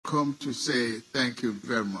come to say thank you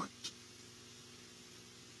very much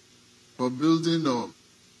for building up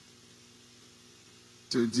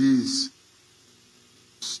to this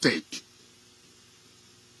stage,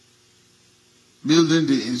 building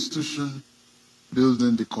the institution,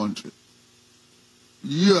 building the country.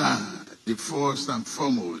 You are the first and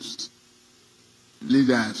foremost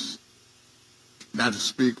leaders that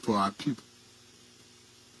speak for our people.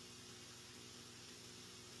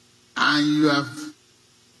 And you have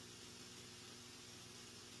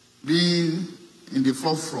been in the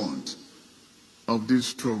forefront of this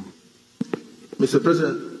struggle. Mr.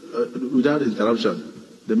 President, without interruption,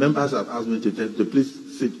 the members have asked me to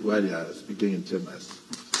please sit while they are speaking in chambers.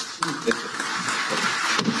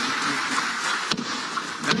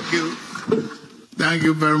 Thank you. Thank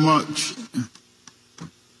you very much.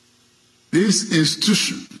 This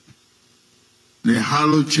institution, the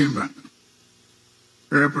Hallowed Chamber,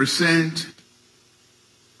 represent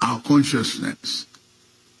our consciousness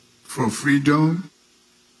for freedom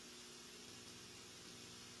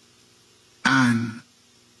and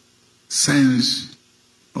sense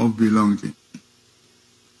of belonging.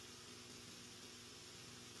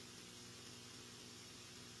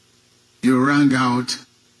 You rang out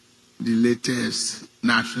the latest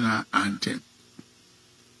national anthem.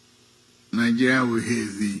 Nigeria will hear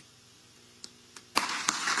thee.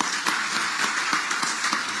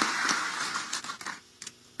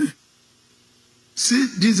 See,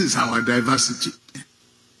 this is our diversity,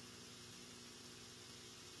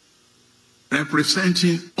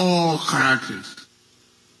 representing all characters,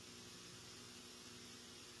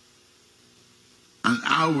 and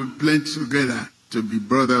how we blend together to be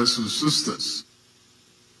brothers and sisters.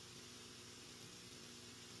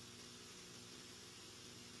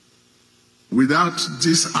 Without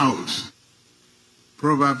this house,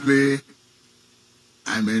 probably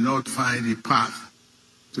I may not find a path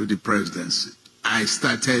to the presidency. I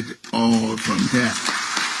started all from here.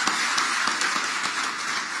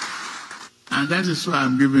 And that is why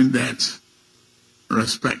I'm giving that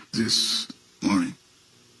respect this morning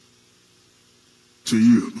to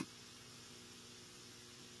you.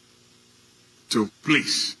 To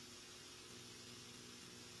please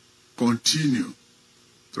continue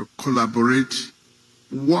to collaborate,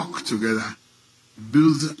 work together,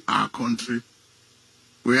 build our country.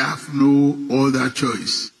 We have no other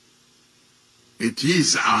choice. It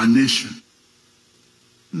is our nation.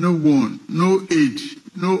 No one, no age,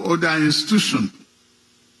 no other institution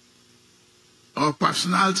or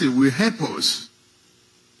personality will help us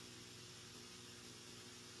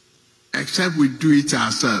except we do it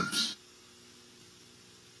ourselves.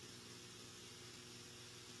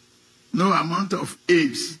 No amount of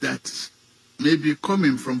aids that may be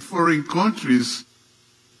coming from foreign countries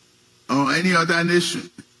or any other nation.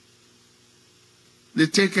 They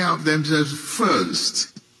take care of themselves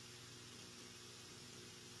first.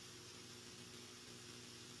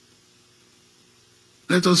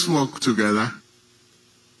 Let us work together,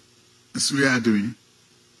 as we are doing,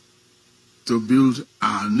 to build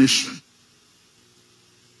our nation.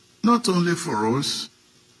 Not only for us,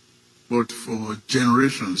 but for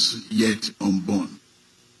generations yet unborn.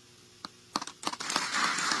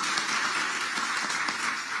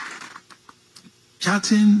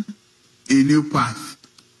 Charting a new path.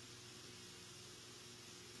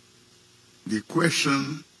 The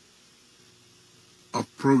question of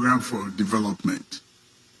program for development.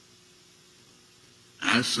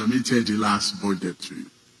 I submitted the last budget to you.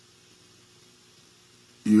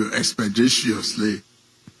 You expeditiously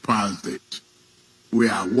passed it. We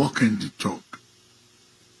are walking the talk.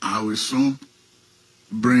 I will soon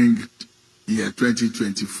bring year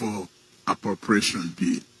 2024 appropriation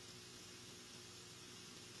bill.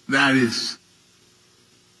 That is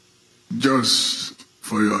just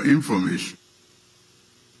for your information.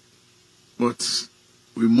 But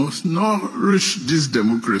we must nourish this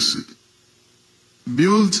democracy,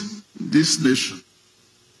 build this nation,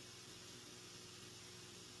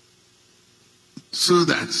 so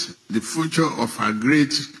that the future of our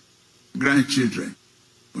great grandchildren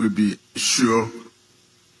will be sure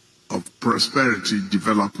of prosperity,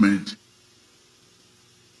 development,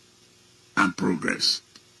 and progress.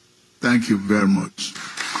 Thank you very much.